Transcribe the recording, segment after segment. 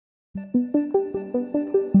You're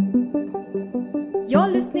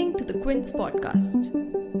listening to the Quince podcast.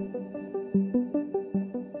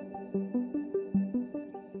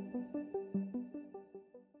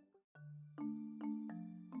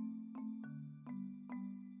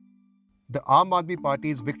 The Aam Aadmi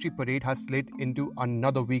Party's victory parade has slid into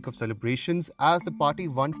another week of celebrations as the party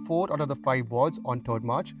won 4 out of the 5 wards on 3rd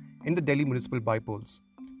March in the Delhi municipal bypolls.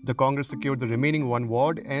 The Congress secured the remaining 1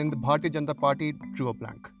 ward and the Bharatiya Janata Party drew a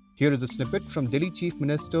blank. Here is a snippet from Delhi Chief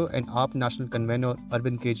Minister and AAP National Convener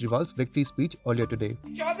Arvind Kejriwal's victory speech earlier today.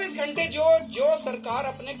 24 घंटे जो सरकार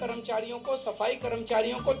अपने कर्मचारियों को, सफाई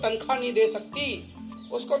कर्मचारियों को तनख्वाह नहीं दे सकती,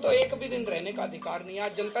 उसको तो एक भी दिन रहने का अधिकार नहीं।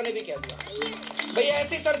 आज जनता ने भी कह दिया, भाई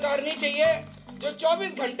ऐसी सरकार नहीं चाहिए जो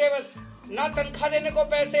 24 घंटे बस ना तनख्वाह देने को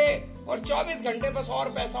पैसे और 24 घंटे बस और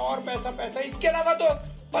पैसा। इसके अलावा तो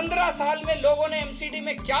 15 साल में लोगों ने एमसीडी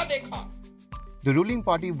में क्या देखा। The ruling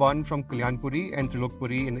party won from Kalyanpuri and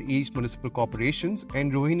Trilokpuri in the East Municipal Corporations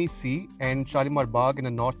and Rohini C and Shalimar Bagh in the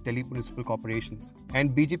North Delhi Municipal Corporations.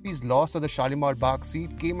 And BJP's loss of the Shalimar Bagh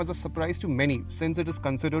seat came as a surprise to many since it is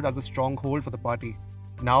considered as a stronghold for the party.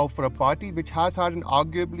 Now, for a party which has had an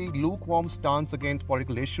arguably lukewarm stance against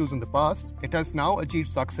political issues in the past, it has now achieved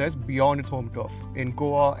success beyond its home turf, in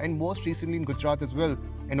Goa and most recently in Gujarat as well,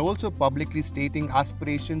 and also publicly stating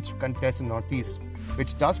aspirations to contest in Northeast,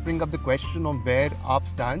 which does bring up the question on where AAP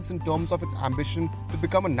stands in terms of its ambition to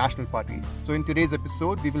become a national party. So in today's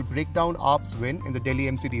episode, we will break down AAP's win in the Delhi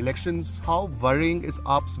MCD elections, how worrying is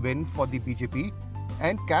AAP's win for the BJP,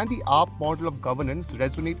 and can the AAP model of governance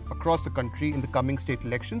resonate across the country in the coming state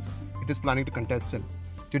elections it is planning to contest in?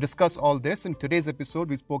 To discuss all this, in today's episode,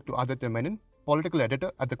 we spoke to Aditya Menon, political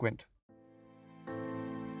editor at The Quint.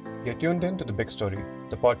 You're tuned in to The Big Story,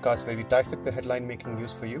 the podcast where we dissect the headline-making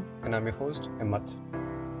news for you, and I'm your host, Himmat.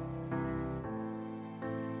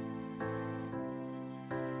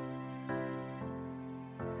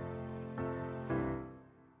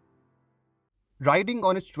 Riding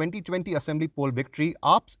on its 2020 Assembly poll victory,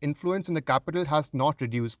 AAP's influence in the capital has not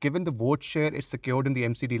reduced given the vote share it secured in the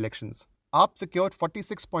MCD elections. AAP secured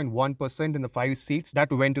 46.1% in the 5 seats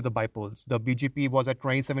that went to the bypolls. The BJP was at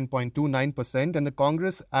 27.29% and the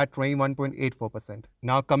Congress at 21.84%.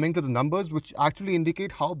 Now coming to the numbers which actually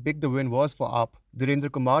indicate how big the win was for AAP.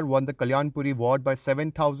 Dhirendra Kumar won the Kalyanpuri ward by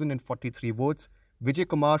 7,043 votes. Vijay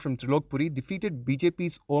Kumar from Trilokpuri defeated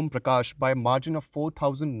BJP's Om Prakash by a margin of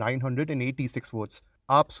 4,986 votes.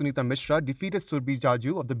 AAP's Sunita Mishra defeated Surbhi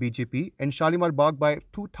Jaju of the BJP and Shalimar Bagh by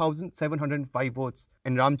 2,705 votes.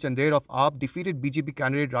 And Ram Chander of AAP defeated BJP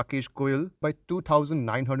candidate Rakesh Goyal by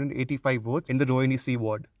 2,985 votes in the Rohini C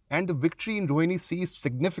ward. And the victory in Rohini C is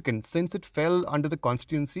significant since it fell under the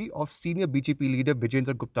constituency of senior BJP leader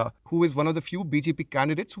Vijendra Gupta, who is one of the few BJP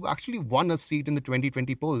candidates who actually won a seat in the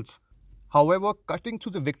 2020 polls. However, cutting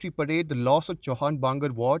through the victory parade, the loss of Chauhan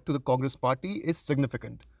Bangar ward to the Congress party is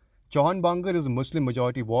significant. Chauhan Bangar is a Muslim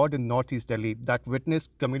majority ward in northeast Delhi that witnessed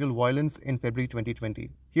communal violence in February 2020.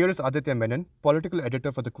 Here is Aditya Menon, political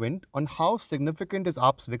editor for The Quint, on how significant is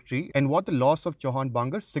AAP's victory and what the loss of Chauhan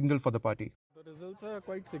Bangar signaled for the party. The results are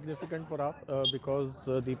quite significant for AAP because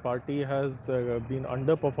the party has been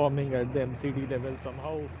underperforming at the MCD level.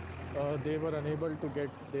 Somehow they were unable to get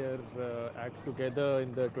their act together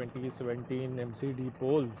in the 2017 MCD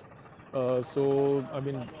polls.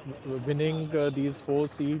 Winning these 4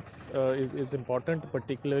 seats is important,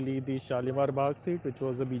 particularly the Shalimar Bagh seat, which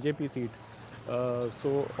was a BJP seat.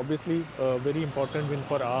 Obviously, very important win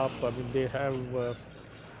for AAP. They have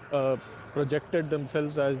projected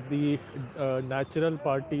themselves as the natural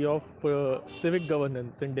party of civic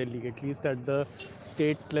governance in Delhi, at least at the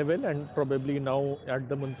state level and probably now at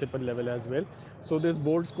the municipal level as well. So this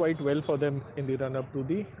bodes quite well for them in the run-up to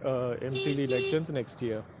the MCD elections next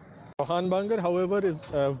year. Chauhan Bangar, however, is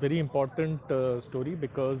a very important story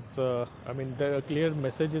because the clear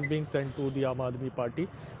message is being sent to the Aam Aadmi Party.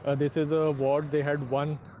 This is a ward they had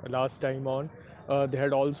won last time on. They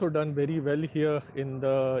had also done very well here in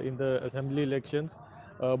the assembly elections,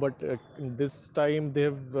 but this time they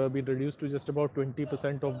have been reduced to just about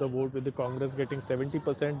 20% of the vote, with the Congress getting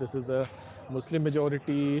 70%. This is a Muslim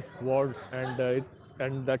majority ward, and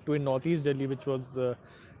that too in Northeast Delhi, which was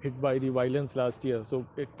hit by the violence last year. So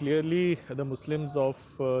clearly the Muslims of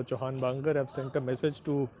Chauhan Bangar have sent a message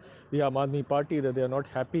to the Aam Aadmi Party that they are not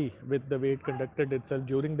happy with the way it conducted itself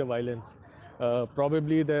during the violence.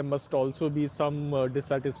 Probably there must also be some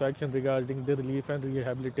dissatisfaction regarding the relief and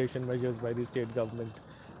rehabilitation measures by the state government.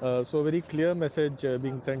 So a very clear message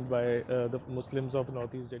being sent by the Muslims of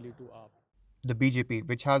Northeast Delhi to AAP. The BJP,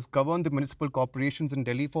 which has governed the municipal corporations in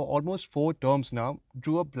Delhi for almost 4 terms now,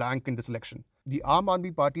 drew a blank in this election. The Aam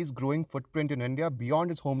Aadmi Party's growing footprint in India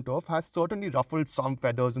beyond its home turf has certainly ruffled some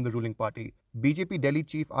feathers in the ruling party. BJP Delhi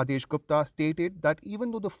chief Adesh Gupta stated that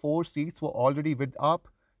even though the 4 seats were already with AAP,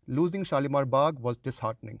 losing Shalimar Bagh was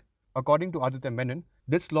disheartening. According to Aditya Menon,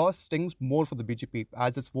 this loss stings more for the BJP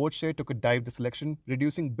as its vote share took a dive this election,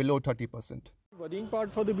 reducing below 30%. Worrying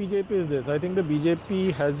part for the BJP is this. I think the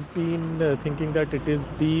BJP has been thinking that it is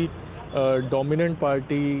the dominant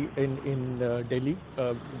party in Delhi,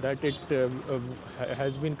 that it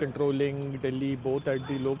has been controlling Delhi both at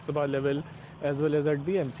the Lok Sabha level as well as at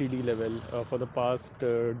the MCD level for the past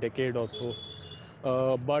decade or so.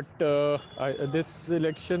 This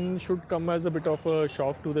election should come as a bit of a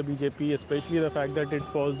shock to the BJP, especially the fact that it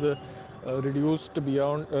was reduced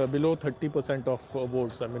below 30% of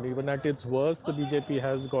votes. I mean, even at its worst, the BJP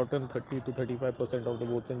has gotten 30 to 35% of the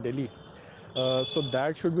votes in Delhi. So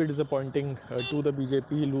that should be disappointing to the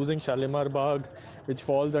BJP. Losing Shalimar Bagh, which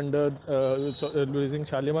falls under losing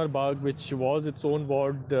Shalimar Bagh, which was its own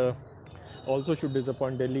ward. Also should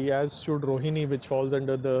disappoint Delhi, as should Rohini, which falls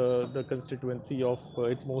under the constituency of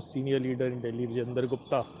its most senior leader in Delhi, Vijender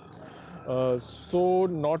Gupta. So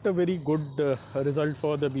not a very good result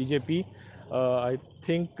for the BJP. I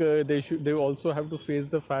think they also have to face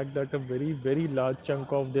the fact that a very large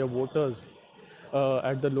chunk of their voters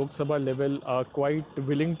at the Lok Sabha level are quite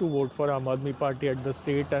willing to vote for Aam Aadmi Party at the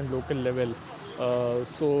state and local level.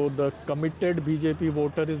 So the committed BJP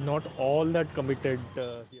voter is not all that committed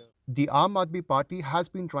here. The Aam Aadmi Party has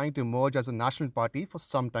been trying to emerge as a national party for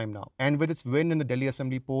some time now. And with its win in the Delhi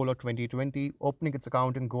Assembly poll of 2020, opening its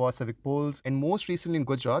account in Goa civic polls, and most recently in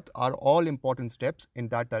Gujarat are all important steps in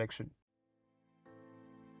that direction.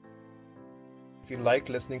 If you like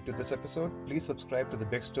listening to this episode, please subscribe to The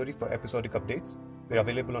Big Story for episodic updates. We're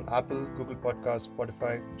available on Apple, Google Podcasts,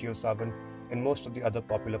 Spotify, JioSaavn, and most of the other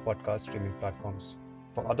popular podcast streaming platforms.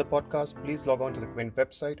 For other podcasts, please log on to the Quint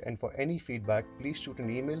website, and for any feedback, please shoot an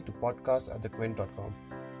email to podcast@thequint.com.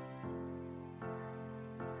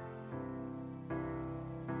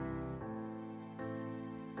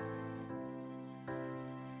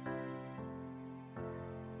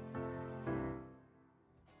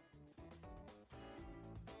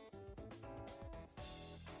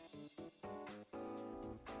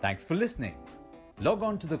 Thanks for listening. Log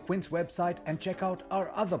on to the Quint's website and check out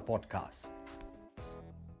our other podcasts.